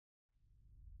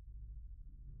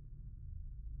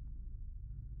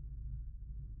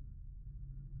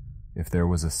If there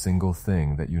was a single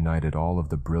thing that united all of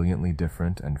the brilliantly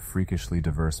different and freakishly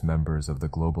diverse members of the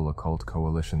Global Occult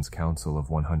Coalition's Council of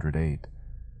 108,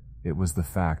 it was the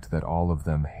fact that all of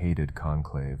them hated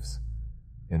conclaves.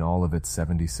 In all of its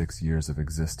 76 years of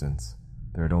existence,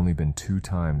 there had only been 2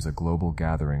 times a global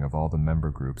gathering of all the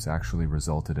member groups actually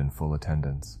resulted in full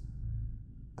attendance.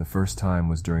 The first time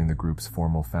was during the group's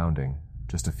formal founding,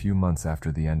 just a few months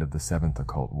after the end of the 7th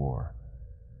Occult War.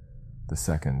 The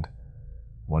second,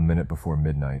 1 minute before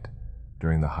midnight,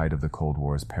 during the height of the Cold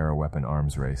War's paraweapon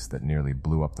arms race that nearly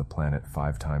blew up the planet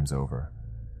 5 times over.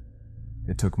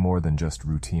 It took more than just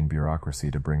routine bureaucracy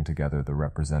to bring together the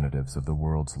representatives of the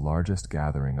world's largest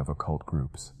gathering of occult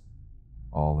groups,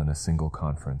 all in a single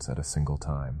conference at a single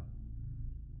time.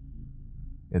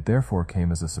 It therefore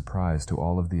came as a surprise to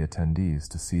all of the attendees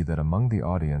to see that among the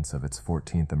audience of its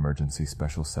 14th emergency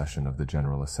special session of the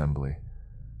General Assembly,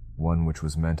 one which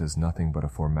was meant as nothing but a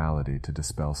formality to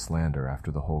dispel slander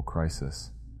after the whole crisis,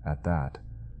 at that,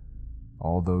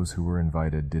 all those who were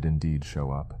invited did indeed show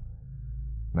up.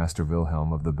 Master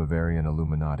Wilhelm of the Bavarian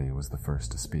Illuminati was the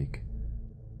first to speak.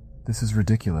 "This is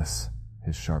ridiculous,"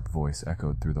 his sharp voice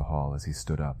echoed through the hall as he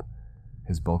stood up,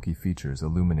 his bulky features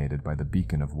illuminated by the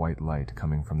beacon of white light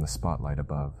coming from the spotlight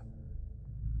above.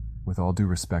 "With all due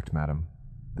respect, madam,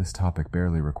 this topic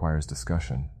barely requires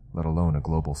discussion, let alone a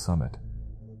global summit."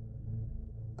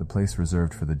 The place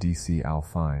reserved for the D.C. Al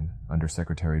Fine,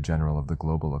 Undersecretary General of the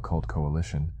Global Occult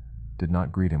Coalition, did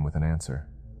not greet him with an answer.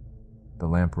 The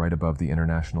lamp right above the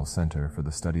International Center for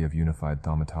the Study of Unified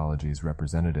Thaumatology's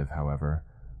representative, however,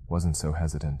 wasn't so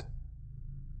hesitant.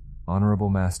 "Honorable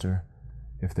Master,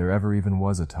 if there ever even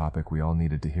was a topic we all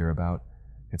needed to hear about,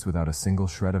 it's without a single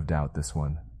shred of doubt this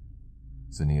one."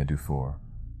 Zania Dufour,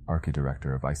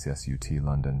 Archidirector of ICSUT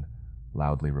London,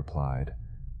 loudly replied,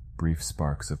 brief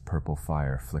sparks of purple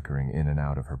fire flickering in and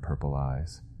out of her purple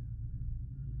eyes.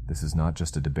 "This is not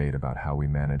just a debate about how we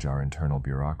manage our internal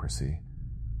bureaucracy.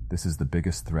 This is the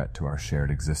biggest threat to our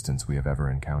shared existence we have ever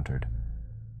encountered.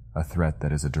 A threat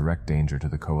that is a direct danger to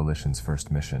the Coalition's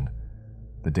first mission.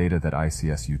 The data that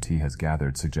ICSUT has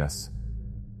gathered suggests—"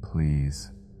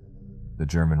 "Please." The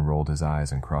German rolled his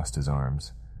eyes and crossed his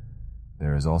arms.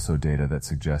 "There is also data that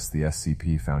suggests the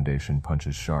SCP Foundation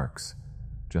punches sharks.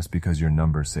 Just because your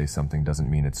numbers say something doesn't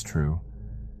mean it's true."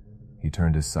 He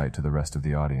turned his sight to the rest of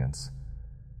the audience.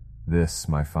 "This,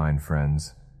 my fine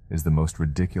friends, is the most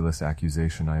ridiculous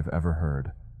accusation I have ever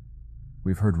heard.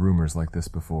 We've heard rumors like this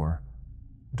before.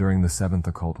 During the 7th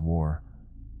Occult War,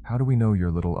 how do we know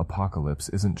your little apocalypse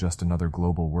isn't just another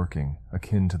global working,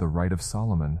 akin to the Rite of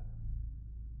Solomon?"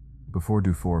 Before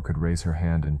Dufour could raise her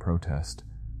hand in protest,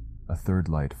 a third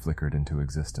light flickered into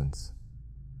existence.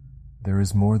 "There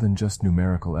is more than just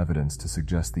numerical evidence to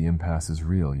suggest the impasse is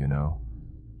real, you know,"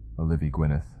 Olivia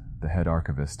Gwyneth, the head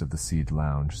archivist of the Seed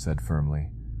Lounge, said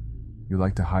firmly. "You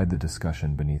like to hide the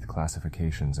discussion beneath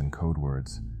classifications and code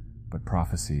words, but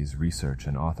prophecies, research,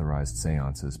 and authorized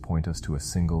seances point us to a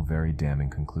single very damning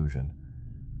conclusion.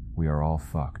 We are all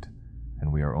fucked,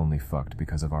 and we are only fucked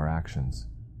because of our actions."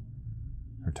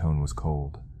 Her tone was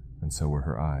cold, and so were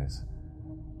her eyes.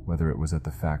 Whether it was at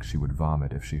the fact she would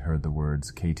vomit if she heard the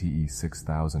words KTE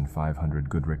 6500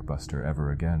 Goodrick Buster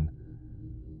ever again,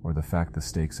 or the fact the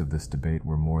stakes of this debate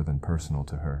were more than personal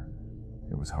to her,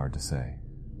 it was hard to say.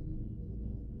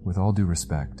 "With all due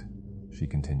respect," she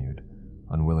continued,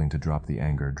 unwilling to drop the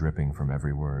anger dripping from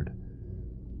every word,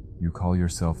 "you call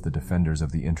yourself the defenders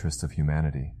of the interests of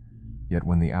humanity, yet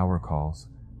when the hour calls,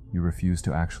 you refuse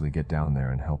to actually get down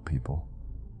there and help people.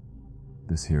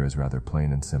 This here is rather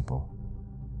plain and simple.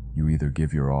 You either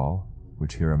give your all,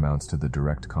 which here amounts to the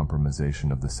direct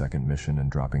compromisation of the second mission and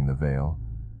dropping the veil,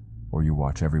 or you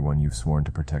watch everyone you've sworn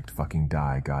to protect fucking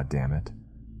die, goddammit."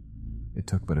 It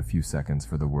took but a few seconds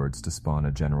for the words to spawn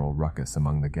a general ruckus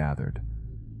among the gathered.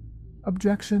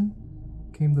 "Objection!"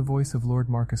 came the voice of Lord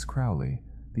Marcus Crowley,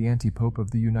 the anti-pope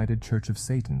of the United Church of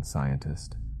Satan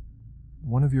scientist.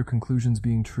 "One of your conclusions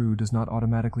being true does not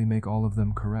automatically make all of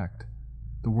them correct.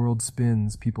 The world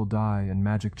spins, people die, and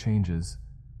magic changes.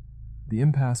 The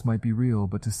impasse might be real,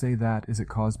 but to say that is it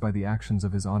caused by the actions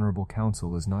of His Honorable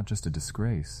Council is not just a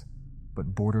disgrace,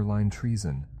 but borderline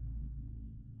treason.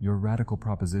 Your radical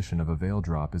proposition of a veil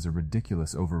drop is a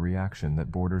ridiculous overreaction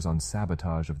that borders on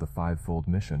sabotage of the fivefold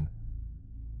mission."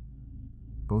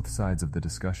 Both sides of the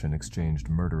discussion exchanged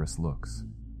murderous looks.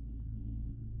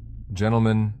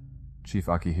 "Gentlemen," Chief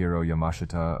Akihiro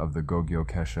Yamashita of the Gogyo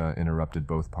Kesha interrupted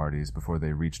both parties before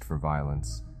they reached for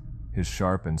violence, his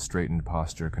sharp and straightened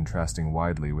posture contrasting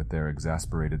widely with their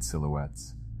exasperated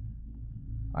silhouettes.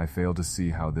 "I fail to see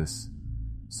how this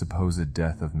supposed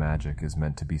death of magic is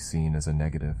meant to be seen as a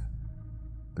negative.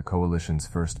 The Coalition's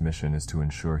first mission is to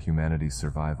ensure humanity's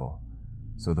survival,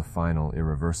 so the final,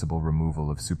 irreversible removal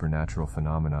of supernatural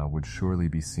phenomena would surely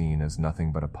be seen as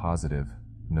nothing but a positive,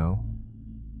 no?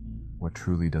 What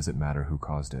truly does it matter who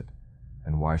caused it,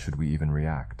 and why should we even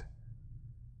react?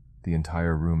 The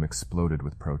entire room exploded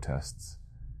with protests.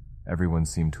 Everyone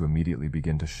seemed to immediately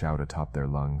begin to shout atop their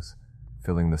lungs,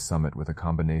 filling the summit with a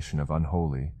combination of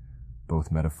unholy,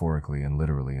 both metaphorically and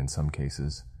literally in some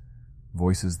cases,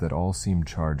 voices that all seemed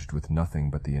charged with nothing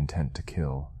but the intent to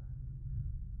kill.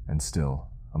 And still,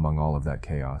 among all of that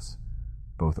chaos,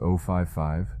 both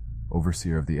 055,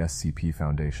 overseer of the SCP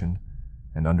Foundation,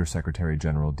 and Undersecretary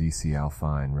General D.C.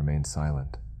 Alfine remained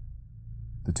silent.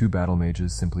 The two battle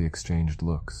mages simply exchanged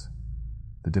looks.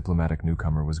 The diplomatic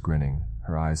newcomer was grinning,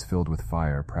 her eyes filled with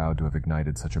fire, proud to have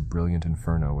ignited such a brilliant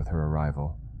inferno with her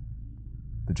arrival.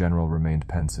 The general remained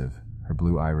pensive, her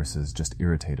blue irises just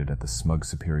irritated at the smug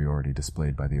superiority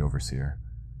displayed by the overseer.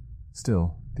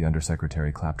 Still, the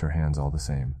undersecretary clapped her hands all the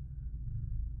same.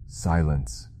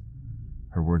 Silence!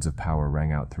 Her words of power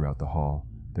rang out throughout the hall,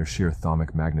 their sheer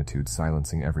thaumic magnitude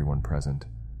silencing everyone present.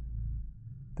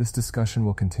 This discussion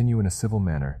will continue in a civil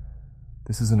manner.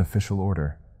 This is an official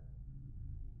order.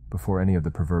 Before any of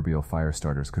the proverbial fire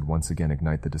starters could once again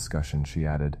ignite the discussion, she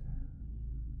added,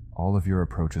 "All of your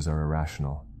approaches are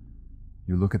irrational.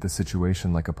 You look at the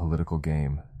situation like a political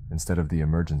game, instead of the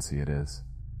emergency it is."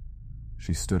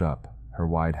 She stood up, her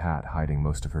wide hat hiding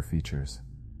most of her features.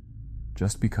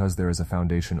 Just because there is a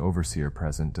Foundation overseer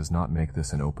present does not make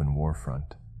this an open war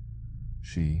front.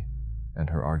 She, and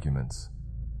her arguments,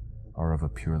 are of a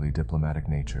purely diplomatic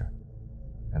nature,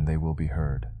 and they will be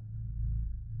heard.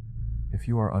 If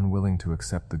you are unwilling to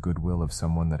accept the goodwill of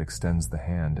someone that extends the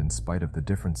hand in spite of the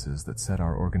differences that set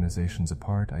our organizations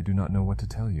apart, I do not know what to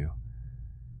tell you.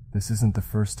 This isn't the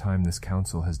first time this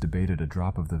council has debated a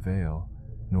drop of the veil,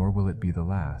 nor will it be the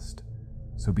last,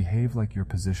 so behave like your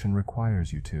position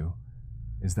requires you to.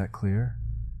 Is that clear?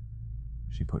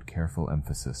 She put careful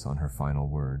emphasis on her final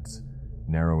words,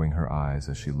 narrowing her eyes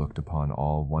as she looked upon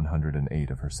all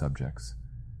 108 of her subjects.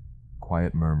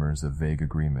 Quiet murmurs of vague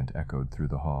agreement echoed through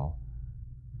the hall.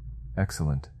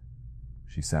 Excellent.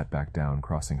 She sat back down,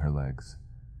 crossing her legs.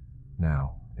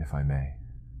 Now, if I may.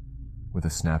 With a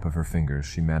snap of her fingers,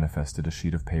 she manifested a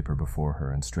sheet of paper before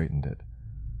her and straightened it.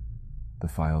 The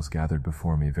files gathered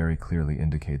before me very clearly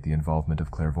indicate the involvement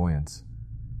of clairvoyance.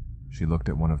 She looked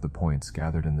at one of the points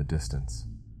gathered in the distance.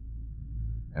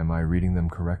 Am I reading them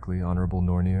correctly, Honorable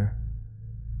Nornir?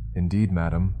 Indeed,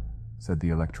 madam, said the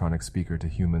electronic speaker to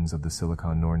humans of the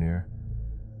Silicon Nornir.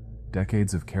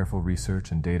 Decades of careful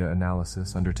research and data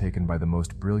analysis undertaken by the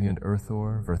most brilliant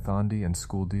Earthor, Verthandi, and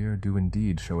Skuldir do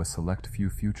indeed show a select few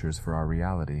futures for our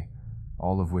reality,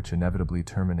 all of which inevitably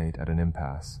terminate at an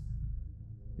impasse.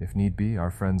 If need be,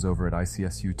 our friends over at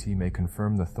ICSUT may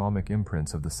confirm the thaumic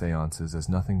imprints of the seances as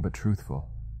nothing but truthful.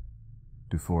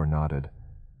 Dufour nodded.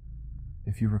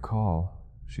 If you recall,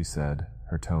 she said,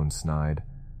 her tone snide,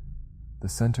 the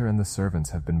Center and the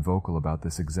servants have been vocal about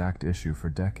this exact issue for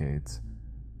decades.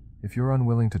 If you're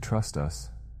unwilling to trust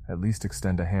us, at least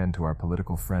extend a hand to our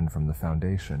political friend from the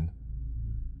Foundation.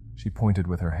 She pointed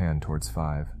with her hand towards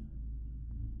 5.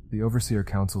 The Overseer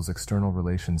Council's external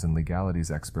relations and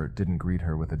legalities expert didn't greet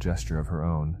her with a gesture of her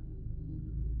own.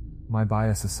 My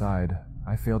bias aside,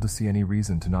 I fail to see any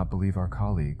reason to not believe our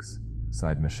colleagues,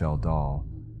 sighed Michelle Dahl,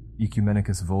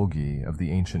 Ecumenicus Volgi of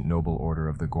the ancient noble order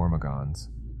of the Gormagons.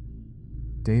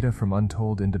 Data from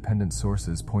untold independent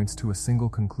sources points to a single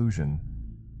conclusion.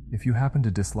 If you happen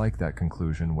to dislike that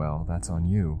conclusion, well, that's on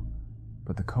you.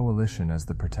 But the Coalition as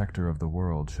the protector of the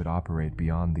world should operate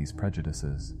beyond these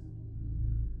prejudices.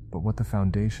 But what the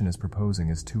Foundation is proposing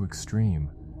is too extreme.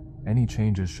 Any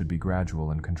changes should be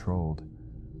gradual and controlled.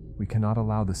 We cannot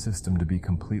allow the system to be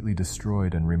completely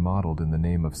destroyed and remodeled in the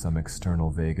name of some external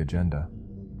vague agenda,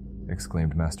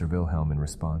 exclaimed Master Wilhelm in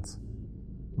response,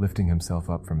 lifting himself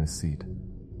up from his seat.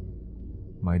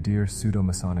 My dear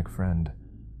pseudo-Masonic friend,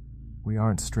 we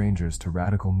aren't strangers to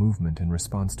radical movement in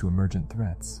response to emergent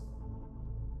threats.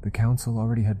 The Council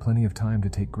already had plenty of time to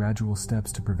take gradual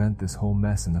steps to prevent this whole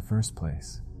mess in the first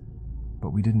place.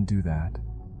 But we didn't do that,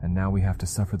 and now we have to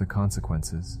suffer the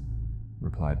consequences,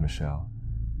 replied Michelle,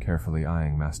 carefully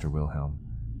eyeing Master Wilhelm,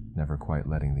 never quite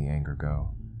letting the anger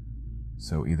go.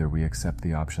 So either we accept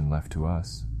the option left to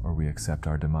us, or we accept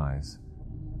our demise.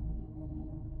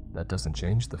 That doesn't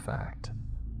change the fact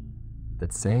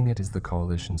that saying it is the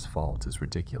Coalition's fault is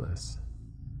ridiculous,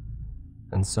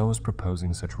 and so is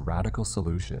proposing such radical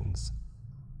solutions.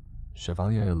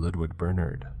 Chevalier Ludwig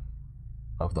Bernard,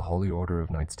 of the Holy Order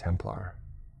of Knights Templar,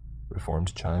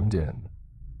 Reformed, chimed in.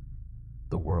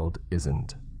 The world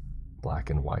isn't black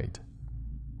and white.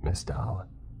 Miss Dahl,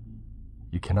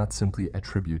 you cannot simply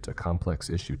attribute a complex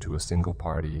issue to a single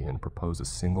party and propose a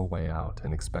single way out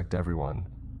and expect everyone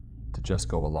to just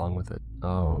go along with it.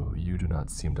 Oh, you do not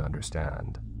seem to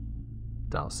understand,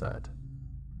 Dahl said,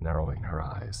 narrowing her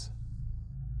eyes.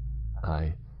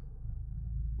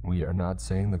 We are not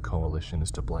saying the Coalition is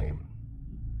to blame.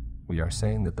 We are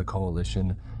saying that the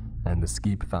Coalition and the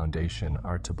SCP Foundation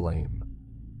are to blame.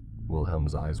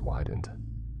 Wilhelm's eyes widened.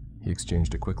 He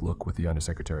exchanged a quick look with the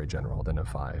Undersecretary General, then a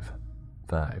five,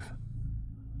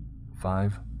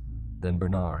 then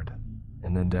Bernard,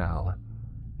 and then Dahl,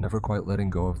 never quite letting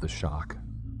go of the shock.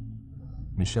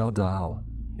 Michel Dahl,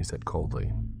 he said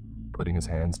coldly, putting his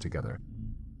hands together.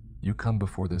 You come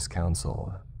before this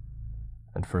council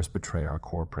and first betray our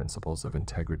core principles of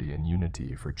integrity and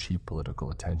unity for cheap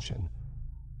political attention,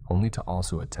 only to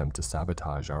also attempt to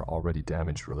sabotage our already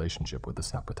damaged relationship with the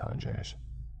sabotagers.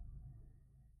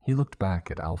 He looked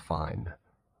back at Al Fine,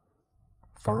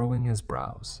 furrowing his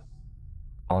brows.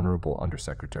 Honorable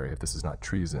Undersecretary, if this is not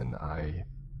treason,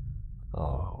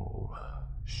 Oh,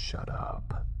 shut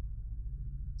up.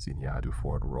 Zinnia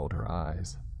Duford rolled her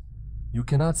eyes. You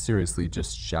cannot seriously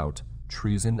just shout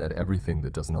treason at everything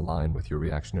that doesn't align with your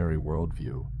reactionary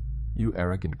worldview. You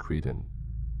arrogant cretin.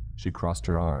 She crossed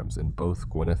her arms, and both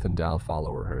Gwyneth and Dahl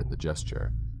follow her in the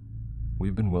gesture.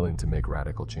 We've been willing to make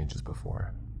radical changes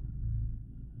before.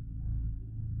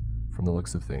 From the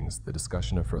looks of things, the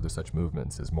discussion of further such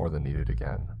movements is more than needed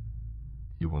again.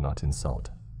 You will not insult.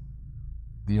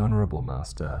 The Honorable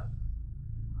Master,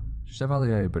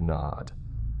 Chevalier Bernard,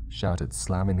 shouted,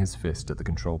 slamming his fist at the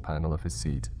control panel of his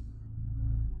seat.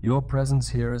 Your presence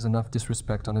here is enough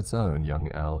disrespect on its own, young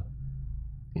L.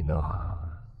 Enough,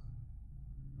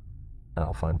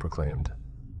 Alfine proclaimed.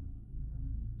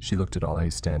 She looked at all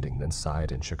eyes standing, then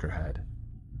sighed and shook her head.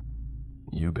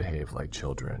 You behave like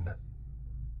children.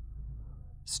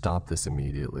 Stop this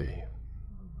immediately.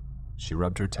 She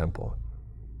rubbed her temple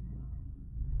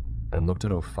and looked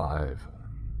at 05,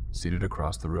 seated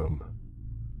across the room.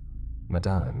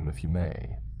 Madame, if you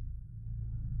may.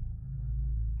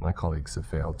 My colleagues have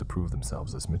failed to prove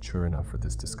themselves as mature enough for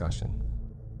this discussion.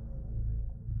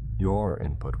 Your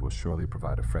input will surely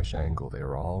provide a fresh angle they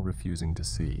are all refusing to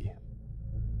see.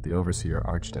 The overseer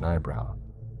arched an eyebrow,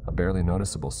 a barely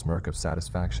noticeable smirk of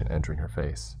satisfaction entering her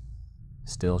face.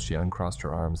 Still, she uncrossed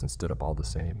her arms and stood up all the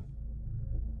same.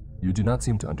 You do not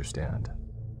seem to understand.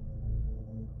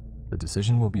 The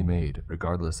decision will be made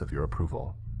regardless of your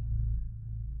approval,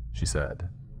 she said,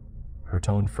 her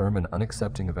tone firm and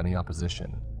unaccepting of any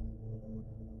opposition.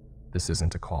 This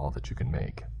isn't a call that you can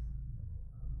make.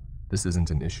 This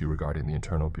isn't an issue regarding the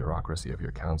internal bureaucracy of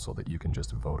your council that you can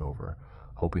just vote over,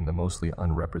 hoping the mostly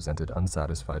unrepresented,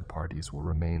 unsatisfied parties will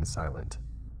remain silent.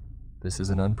 This is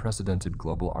an unprecedented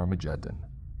global Armageddon.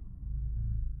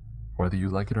 Whether you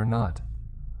like it or not,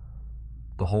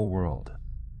 the whole world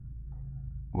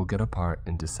will get a part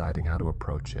in deciding how to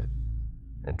approach it.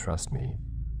 And trust me,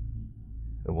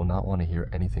 it will not want to hear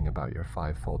anything about your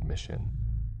fivefold mission.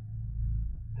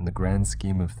 In the grand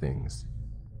scheme of things,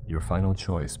 your final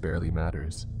choice barely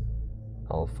matters.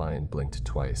 Alfine blinked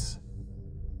twice.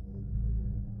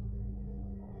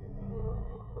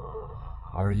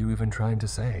 Are you even trying to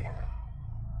say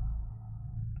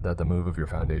that the move of your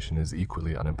foundation is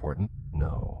equally unimportant?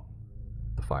 No,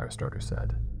 the Firestarter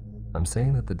said. I'm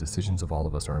saying that the decisions of all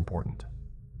of us are important.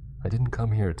 I didn't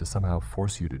come here to somehow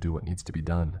force you to do what needs to be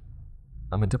done.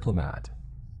 I'm a diplomat,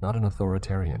 not an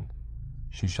authoritarian.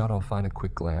 She shot Alfine a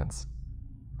quick glance.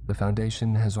 The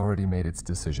Foundation has already made its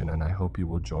decision, and I hope you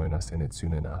will join us in it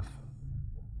soon enough.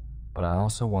 But I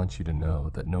also want you to know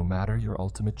that no matter your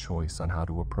ultimate choice on how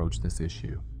to approach this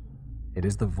issue, it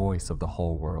is the voice of the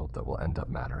whole world that will end up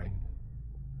mattering.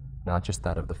 Not just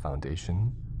that of the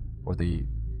Foundation or the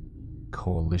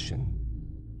Coalition.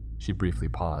 She briefly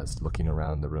paused, looking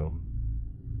around the room.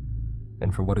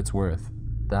 And for what it's worth,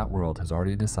 that world has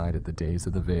already decided the days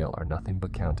of the Veil are nothing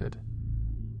but counted.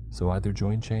 So either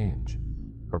join change,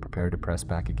 or prepare to press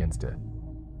back against it.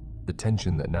 The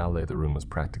tension that now lay the room was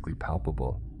practically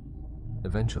palpable.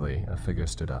 Eventually, a figure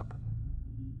stood up,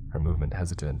 her movement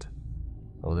hesitant.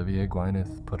 Olivia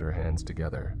Gwyneth put her hands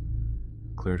together,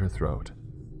 cleared her throat,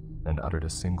 and uttered a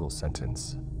single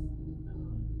sentence.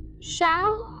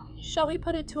 Shall we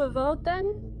put it to a vote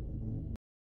then?